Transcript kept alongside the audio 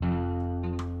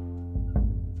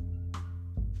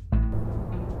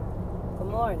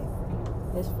morning.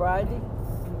 It's Friday,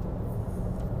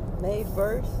 May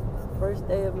 1st, first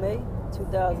day of May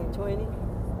 2020.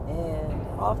 And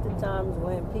oftentimes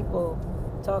when people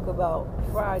talk about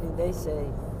Friday, they say,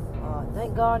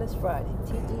 thank God it's Friday,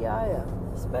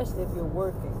 TGIF, especially if you're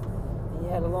working and you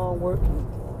had a long work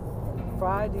week. And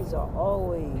Fridays are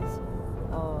always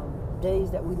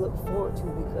days that we look forward to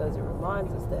because it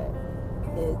reminds us that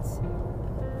it's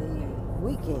the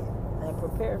weekend and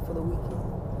preparing for the weekend.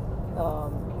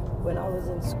 When I was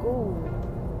in school,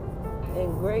 in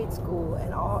grade school,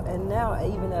 and now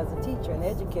even as a teacher and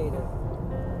educator,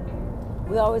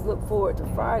 we always look forward to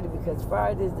Friday because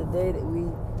Friday is the day that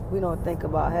we don't think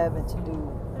about having to do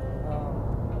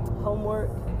homework.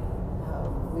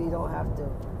 We don't have to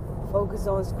focus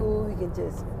on school. We can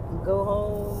just go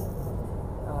home,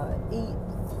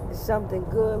 eat something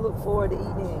good, look forward to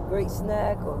eating a great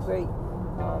snack or great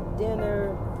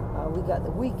dinner. We got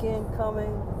the weekend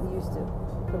coming. We used to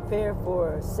prepare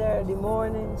for Saturday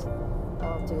mornings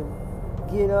to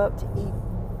get up to eat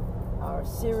our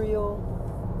cereal,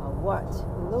 watch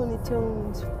Looney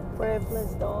Tunes, Fred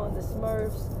Flintstone, the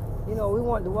Smurfs. You know, we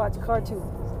wanted to watch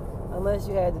cartoons unless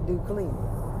you had to do cleaning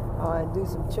and do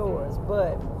some chores.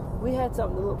 But we had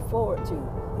something to look forward to.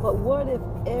 But what if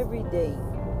every day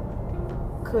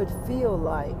could feel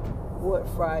like what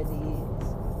Friday is?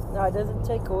 Now, it doesn't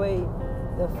take away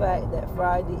the fact that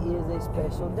Friday is a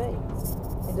special day.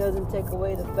 It doesn't take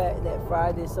away the fact that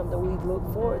Friday is something we look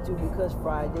forward to because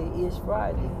Friday is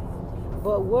Friday.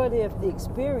 But what if the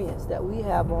experience that we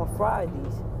have on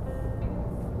Fridays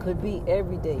could be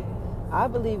every day? I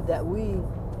believe that we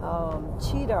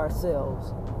cheat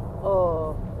ourselves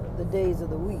of the days of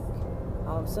the week.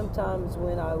 Sometimes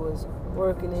when I was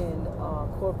working in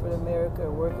corporate America,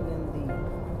 working in the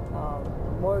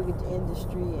mortgage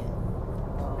industry and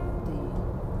the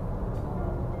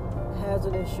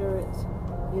hazard insurance,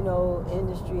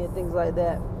 industry and things like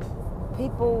that,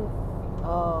 people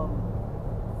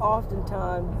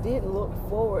oftentimes didn't look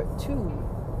forward to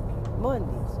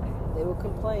Mondays. They would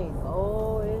complain,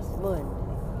 oh, it's Monday.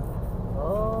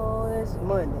 Oh, it's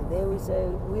Monday. Then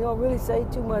we don't really say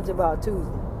too much about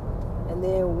Tuesday. And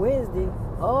then Wednesday,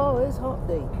 oh, it's hump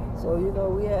day. So,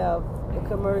 we have the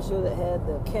commercial that had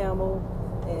the camel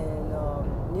and,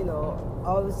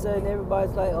 all of a sudden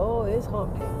everybody's like, oh, it's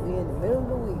hump day. We in the middle of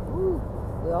the week. Woo,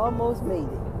 we almost made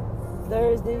it.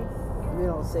 Thursday, we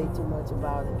don't say too much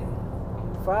about it.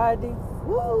 Friday,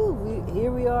 woo,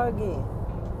 here we are again.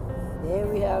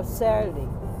 Then we have Saturday.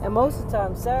 And most of the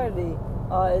time, Saturday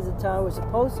is a time we're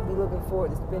supposed to be looking forward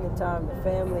to spending time with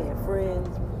family and friends.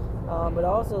 But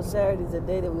also Saturday is a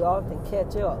day that we often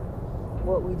catch up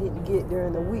what we didn't get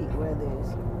during the week, whether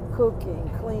it's cooking,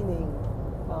 cleaning,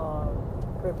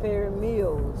 preparing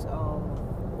meals,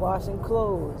 washing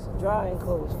clothes, drying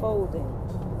clothes, folding,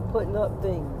 putting up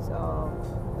things,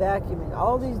 vacuuming,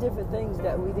 all these different things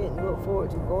that we didn't look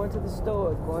forward to, going to the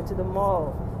store, going to the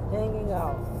mall, hanging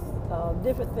out,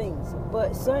 different things.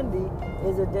 But Sunday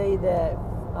is a day that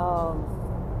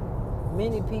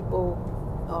many people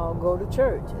go to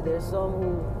church. There's some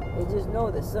who they just know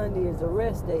that Sunday is a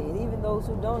rest day, and even those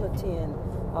who don't attend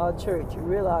church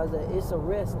realize that it's a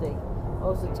rest day.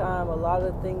 Most of the time, a lot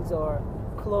of things are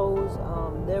closed.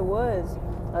 There was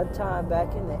a time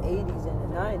back in the 80s and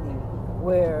the 90s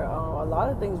where a lot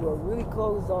of things were really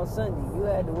closed on Sunday. You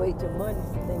had to wait till Monday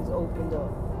for things opened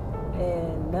up.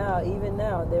 And even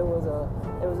now, there was a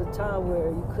time where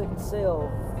you couldn't sell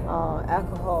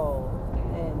alcohol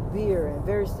and beer and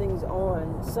various things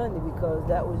on Sunday because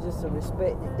that was just a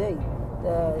respected day.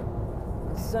 That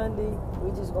Sunday, we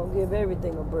just gonna give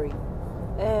everything a break.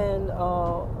 And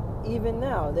even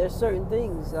now, there's certain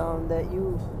things that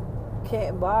you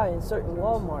can't buy in certain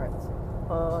Walmarts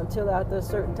until after a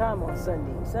certain time on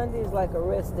Sunday. Sunday is like a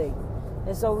rest day.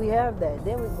 And so we have that.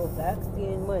 Then we go back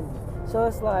again Monday. So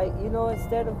it's like,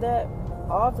 instead of that,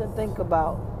 I often think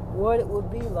about what it would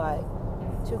be like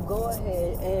to go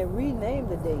ahead and rename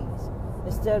the days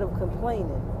instead of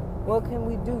complaining. What can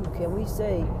we do? Can we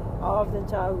say, I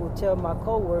oftentimes will tell my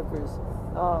coworkers,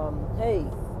 hey,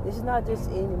 this is not just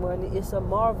any Monday, it's a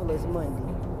marvelous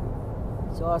Monday.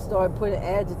 So I started putting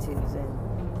adjectives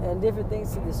and different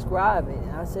things to describe it.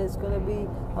 And I said it's going to be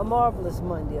a marvelous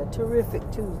Monday, a terrific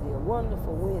Tuesday, a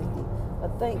wonderful Wednesday, a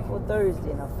thankful Thursday,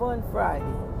 and a fun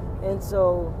Friday. And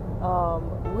so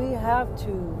we have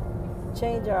to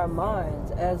change our minds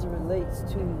as it relates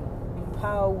to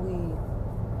how we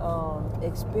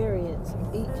experience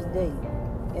each day.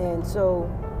 And so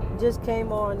just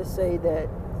came on to say that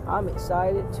I'm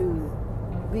excited to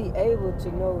be able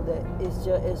to know that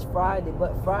it's Friday,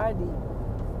 but Friday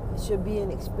should be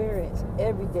an experience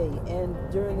every day. And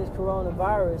during this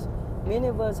coronavirus, many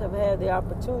of us have had the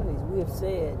opportunities. We have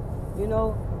said,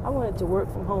 I wanted to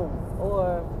work from home,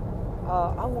 or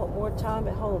I want more time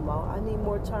at home. I need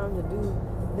more time to do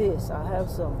this. I have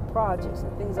some projects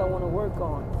and things I want to work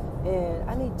on, and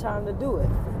I need time to do it.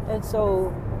 And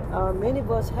so many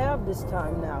of us have this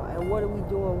time now, and what are we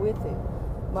doing with it?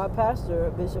 My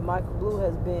pastor, Bishop Michael Blue,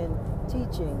 has been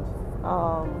teaching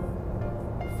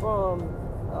from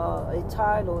a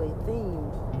title, a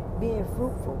theme, being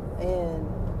fruitful. And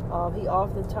he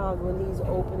oftentimes, when he's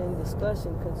opening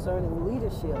discussion concerning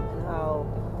leadership and how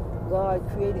God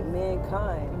created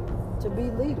mankind to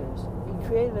be leaders. He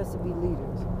created us to be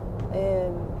leaders.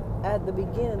 And at the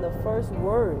beginning, the first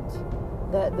words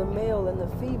that the male and the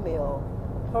female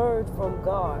heard from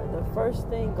God, the first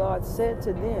thing God said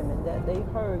to them and that they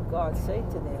heard God say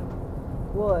to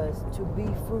them was to be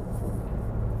fruitful,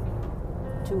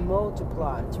 to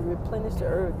multiply, to replenish the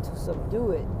earth, to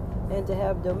subdue it, and to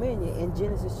have dominion in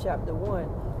Genesis chapter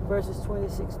 1, verses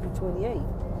 26 through 28.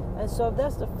 And so if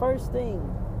that's the first thing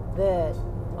that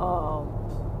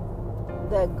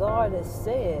that God has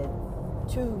said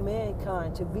to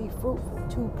mankind, to be fruitful,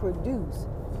 to produce,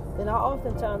 then I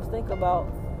oftentimes think about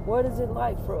what is it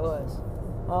like for us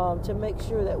to make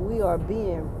sure that we are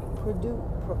being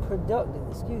productive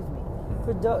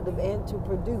and to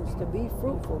produce. To be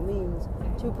fruitful means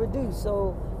to produce.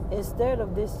 So instead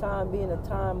of this time being a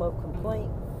time of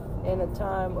complaint and a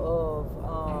time of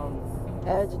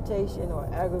agitation or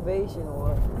aggravation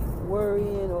or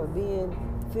worrying or being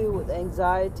filled with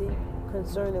anxiety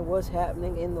concerning what's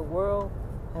happening in the world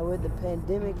and with the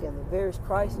pandemic and the various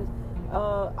crises,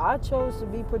 I chose to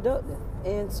be productive.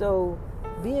 And so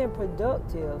being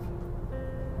productive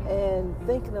and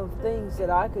thinking of things that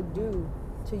I could do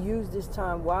to use this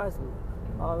time wisely.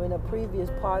 In a previous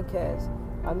podcast,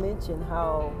 I mentioned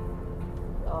how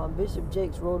Bishop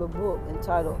Jakes wrote a book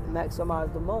entitled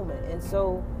Maximize the Moment. And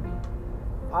so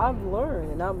I've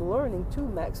learned, and I'm learning to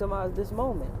maximize this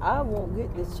moment. I won't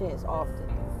get this chance often,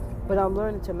 but I'm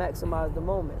learning to maximize the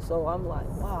moment. So I'm like,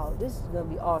 wow, this is going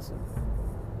to be awesome.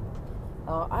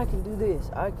 I can do this.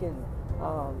 I can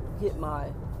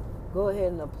go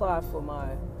ahead and apply for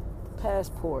my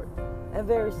passport and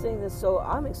various things. And so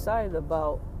I'm excited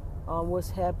about what's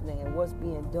happening and what's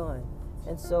being done.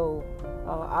 And so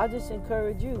I just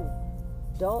encourage you,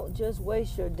 don't just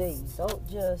waste your days. Don't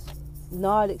just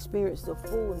not experience the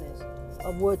fullness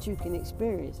of what you can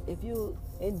experience. If you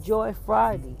enjoy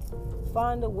Friday,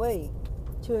 find a way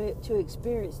to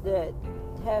experience that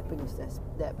happiness,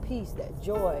 that peace, that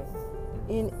joy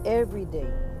in every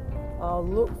day.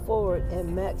 Look forward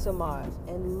and maximize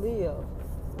and live.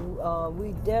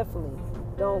 We definitely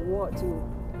don't want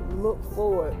to look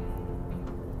forward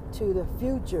to the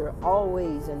future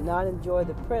always and not enjoy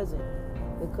the present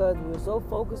because we're so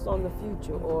focused on the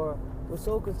future or we're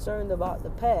so concerned about the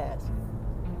past.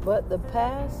 But the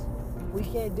past, we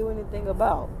can't do anything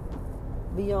about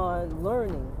beyond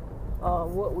learning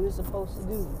what we're supposed to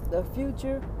do. The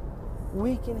future,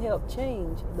 we can help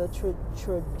change the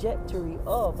trajectory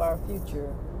of our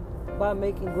future by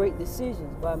making great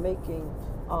decisions, by making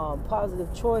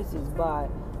positive choices, by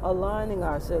aligning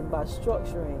ourselves, by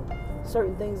structuring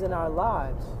certain things in our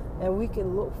lives. And we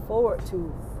can look forward to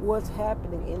what's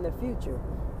happening in the future.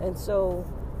 And so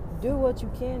do what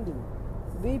you can do.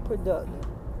 Be productive.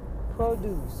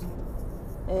 Produce.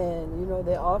 And,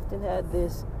 they often had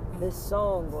this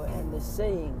song and this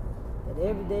saying that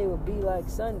every day would be like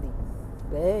Sunday.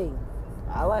 But hey,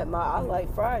 I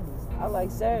like Fridays. I like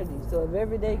Saturdays. So if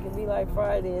every day can be like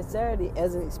Friday and Saturday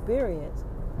as an experience,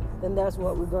 then that's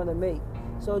what we're going to make.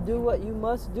 So do what you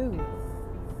must do.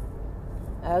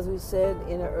 As we said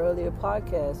in an earlier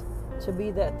podcast, to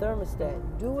be that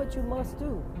thermostat. Do what you must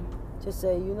do. To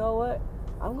say, you know what?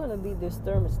 I'm going to be this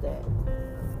thermostat.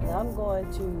 And I'm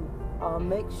going to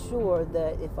make sure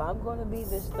that if I'm going to be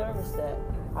this thermostat,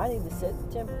 I need to set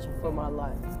the temperature for my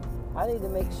life. I need to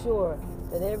make sure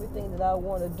that everything that I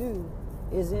want to do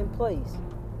is in place.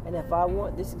 And if I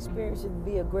want this experience to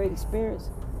be a great experience,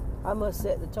 I must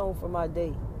set the tone for my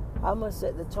day. I must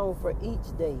set the tone for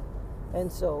each day.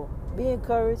 And so, be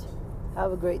encouraged.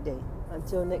 Have a great day.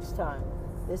 Until next time,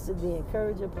 this is the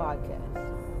Encourager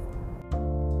Podcast.